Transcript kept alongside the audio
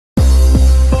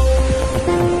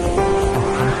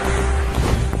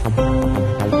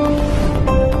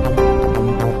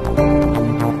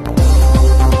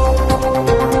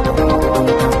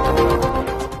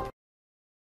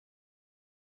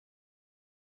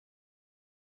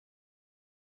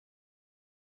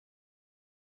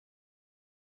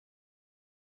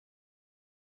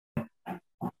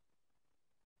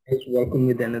Guys, welcome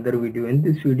with another video. In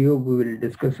this video, we will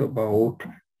discuss about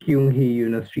Kyung Hee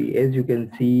University. As you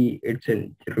can see, it's a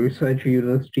research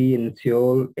university in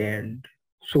Seoul and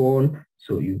so on.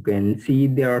 So you can see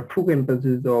there are two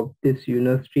campuses of this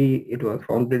university. It was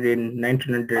founded in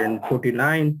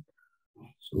 1949.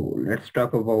 So let's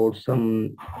talk about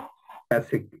some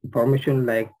basic information.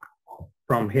 Like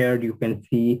from here, you can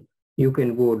see you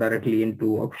can go directly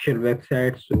into official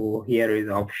website. So here is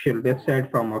official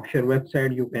website. From official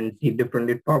website, you can see different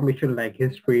information like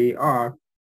history, art,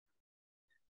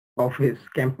 office,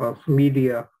 campus,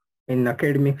 media. In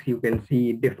academics, you can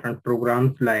see different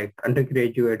programs like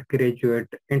undergraduate,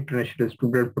 graduate, international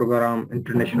student program,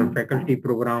 international faculty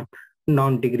program,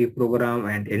 non-degree program,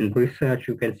 and in research,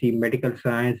 you can see medical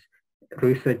science,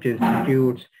 research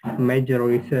institutes, major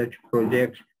research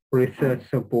projects, research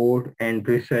support, and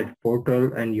research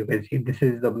portal. And you can see this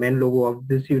is the main logo of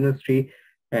this university.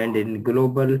 And in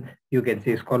global, you can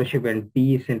see scholarship and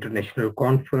peace, international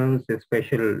conference, a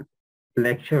special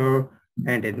lecture,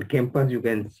 and in campus you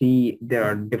can see there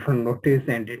are different notice,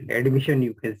 and in admission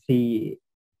you can see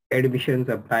admissions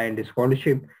apply and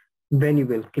scholarship. When you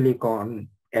will click on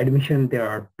admission, there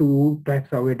are two types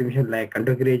of admission like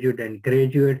undergraduate and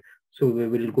graduate. So we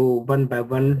will go one by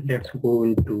one. Let's go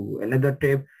into another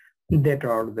tab that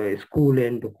are the school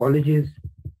and the colleges.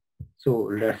 So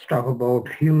let's talk about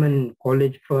human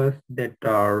college first, that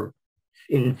are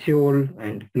in Seoul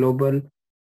and global.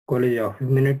 College of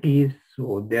Humanities.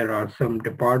 So there are some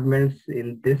departments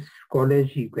in this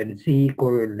college. You can see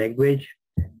Korean language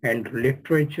and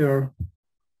literature.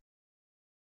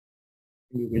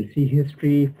 You can see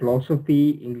history, philosophy,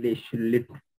 English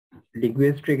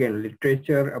linguistic and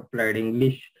literature, applied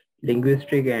English,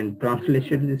 linguistic and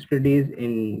translation studies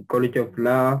in College of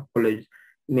Law, College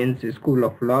means School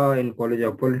of Law, in College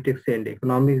of Politics and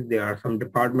Economics. There are some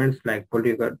departments like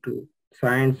political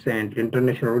science and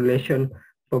international relations,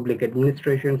 public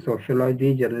administration,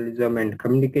 sociology, journalism and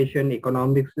communication,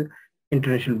 economics,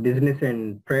 international business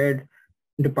and trade,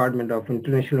 Department of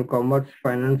International Commerce,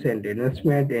 Finance and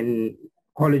Investment. In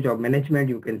College of Management,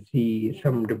 you can see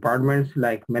some departments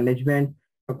like management,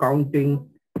 accounting,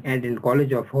 and in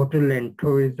College of Hotel and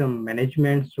Tourism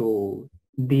Management. So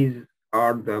these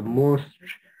are the most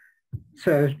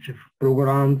searched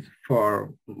programs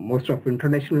for most of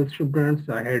international students.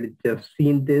 I had just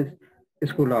seen this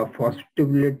School of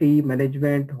Hospitality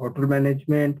Management, Hotel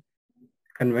Management,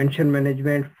 Convention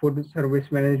Management, Food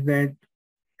Service Management,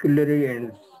 culinary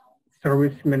and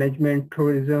service management,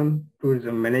 tourism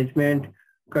management,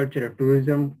 cultural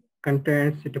tourism,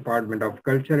 contents, Department of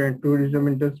Culture and Tourism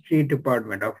Industry,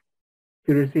 Department of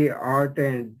Curiosity, Art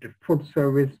and Food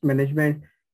Service Management,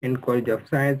 in College of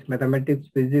Science, Mathematics,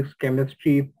 Physics,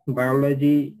 Chemistry,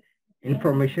 Biology,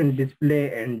 Information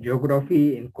Display and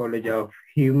Geography, in College of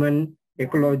Human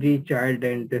Ecology, Child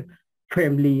and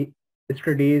Family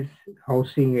Studies,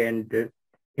 Housing and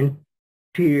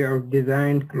Interior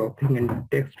Design, Clothing and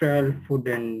Textile, Food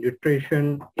and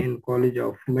Nutrition. In College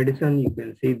of Medicine, you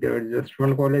can see there is just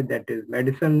one college, that is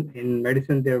medicine. In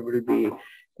medicine, there will be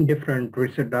different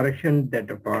research direction that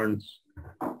depends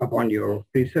upon your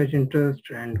research interest.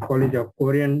 And College of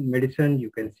Korean Medicine,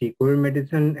 you can see Korean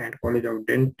Medicine, and College of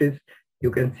Dentist,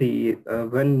 you can see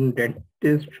one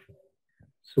dentist.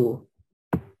 So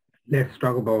let's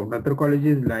talk about other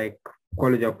colleges like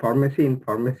College of Pharmacy. In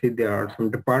pharmacy, there are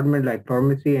some departments like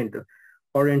pharmacy and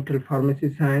oriental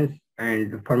pharmacy science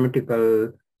and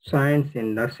pharmaceutical science.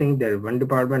 In nursing, there is one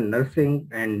department, nursing.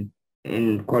 And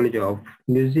in College of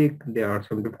Music, there are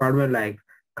some departments like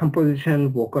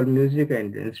composition, vocal music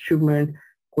and instrument.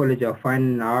 College of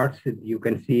Fine Arts, you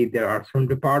can see there are some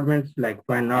departments like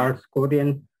fine arts,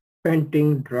 Korean,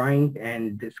 painting, drawing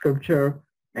and sculpture.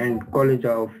 And College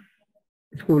of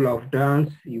School of Dance,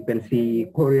 you can see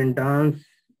Korean dance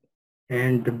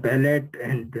and ballet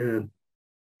and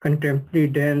contemporary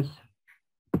dance.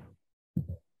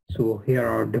 So here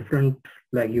are different,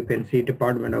 like you can see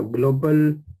Department of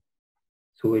Global.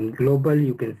 So in global,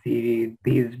 you can see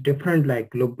these different like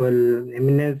global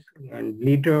eminence and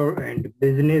leader and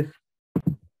business.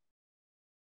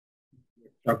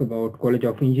 Talk about College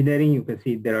of Engineering, you can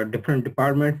see there are different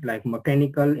departments like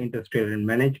mechanical, industrial and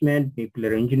management,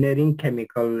 nuclear engineering,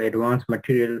 chemical, advanced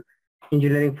material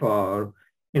engineering for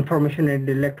information and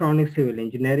electronics, civil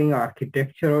engineering,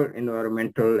 architecture,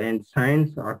 environmental and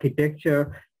science,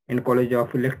 architecture. In College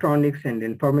of Electronics and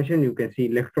Information, you can see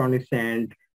electronics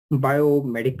and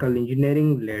biomedical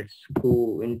engineering. Let's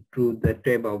go into the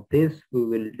tab of this. We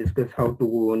will discuss how to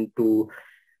go into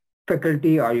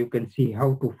faculty, or you can see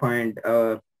how to find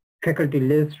a faculty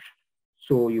list.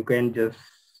 So you can just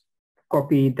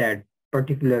copy that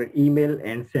particular email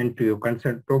and send to your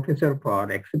concerned professor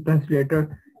for acceptance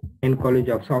letter. In College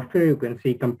of Software, you can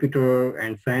see Computer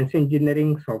and Science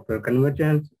Engineering, Software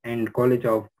Convergence. In College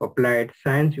of Applied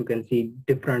Science, you can see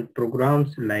different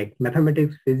programs like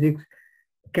Mathematics, Physics,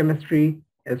 Chemistry,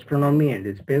 Astronomy,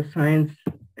 and Space Science.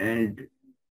 And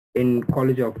in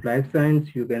College of Life Science,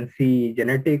 you can see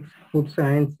Genetics, Food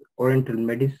Science, Oriental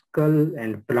Medical,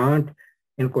 and Plant.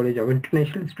 In College of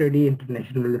International Studies,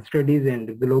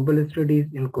 and Global Studies.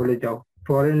 In College of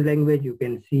Foreign Language, you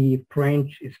can see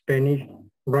French, Spanish,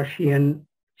 Russian,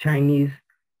 Chinese,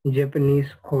 Japanese,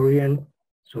 Korean.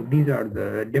 So these are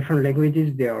the different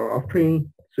languages they are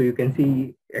offering. So you can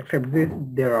see, except this,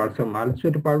 there are some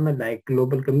also departments like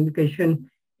Global Communication,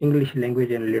 English Language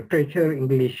and Literature,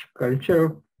 English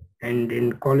Culture, and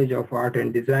in College of Art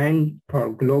and Design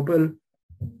for Global,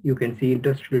 you can see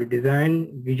Industrial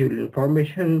Design, Visual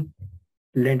Information,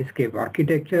 Landscape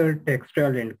Architecture,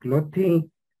 Textile and Clothing,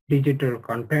 Digital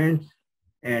Contents,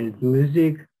 and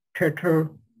Music, Theater,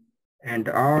 and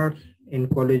Arts. In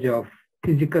College of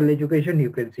Physical Education, you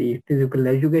can see Physical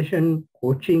Education,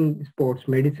 Coaching, Sports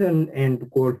Medicine, and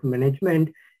Golf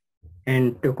Management,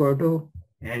 and Taekwondo,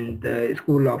 and the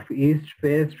School of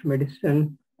East-West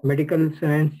Medicine, Medical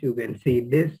Science, you can see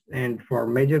this, and for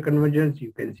major convergence,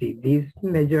 you can see these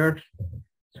measures.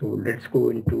 So let's go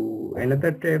into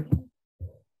another tab.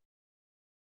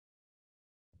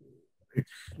 It's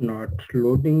not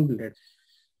loading. Let's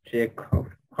check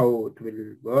how it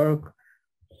will work.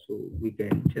 So we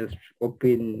can just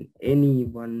open any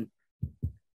one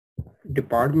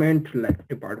department, like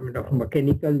Department of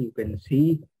Mechanical. You can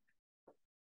see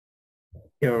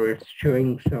here it's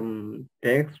showing some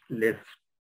text. Let's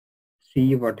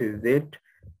see what is it.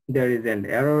 There is an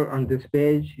error on this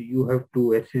page. You have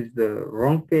to access the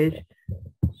wrong page.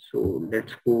 So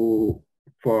let's go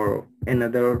for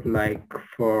another, like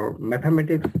for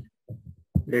mathematics.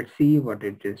 Let's see what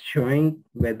it is showing,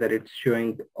 whether it's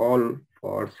showing all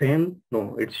for same.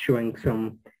 No, it's showing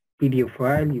some PDF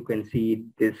file. You can see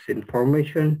this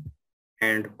information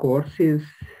and courses,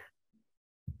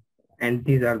 and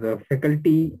these are the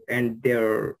faculty and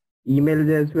their emails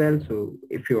as well. So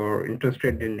if you're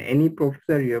interested in any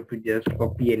professor, you have to just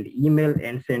copy an email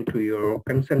and send to your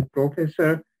concerned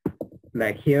professor.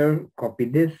 Like here, copy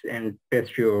this and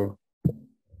paste your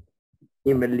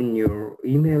email in your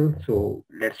email. So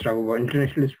let's talk about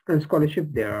international student scholarship.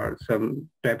 There are some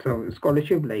types of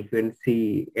scholarship, like you can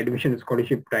see admission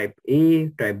scholarship type A,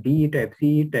 type B, type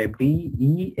C, type D,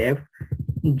 E, F,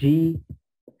 G,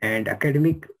 and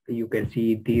academic. You can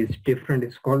see these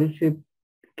different scholarship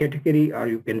category, or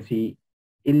you can see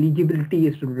eligibility,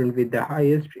 a student with the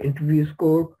highest interview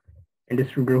score, and a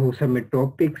student who submit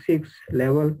topic 6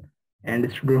 level, and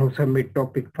a student who submit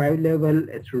topic 5 level,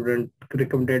 a student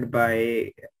recommended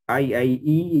by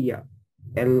IIE,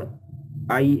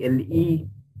 ILE,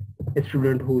 a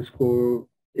student who score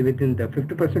within the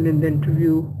 50% in the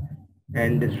interview,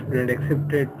 and a student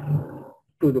accepted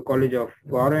to the College of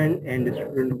Foreign, and a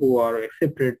student who are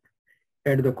accepted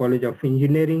at the College of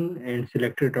Engineering and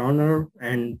selected honor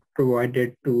and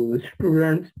provided to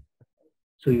students.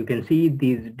 So you can see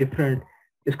these different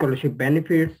scholarship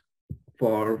benefits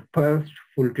for first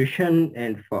full tuition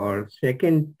and for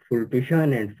second full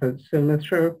tuition and first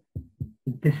semester.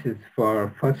 This is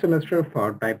for first semester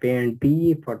for type A and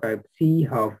B, for type C,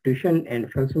 half tuition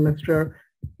and first semester,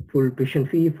 full tuition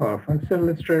fee for first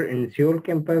semester in Seoul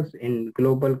campus, in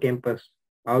global campus.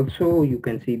 Also, you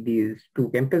can see these two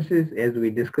campuses as we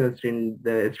discussed in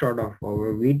the start of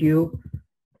our video.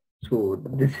 So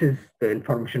this is the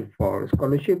information for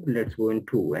scholarship. Let's go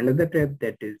into another tab,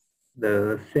 that is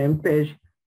the same page.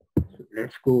 So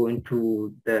let's go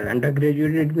into the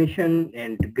undergraduate admission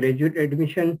and graduate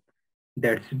admission.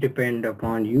 That's depend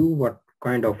upon you, what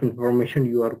kind of information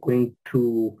you are going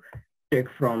to take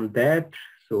from that.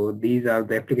 So these are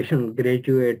the application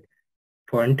graduate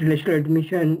for international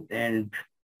admission and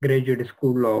Graduate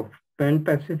School of Pan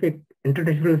Pacific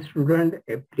International Student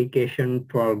application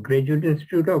for Graduate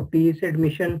Institute of Peace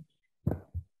admission.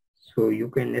 So you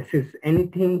can access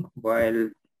anything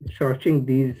while searching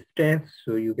these tabs.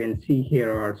 So you can see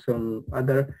here are some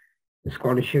other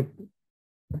scholarship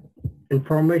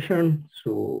information.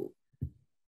 So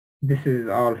this is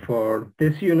all for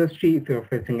this university. If you're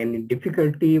facing any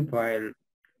difficulty while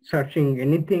searching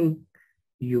anything,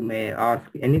 you may ask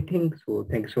anything. So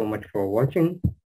thanks so much for watching.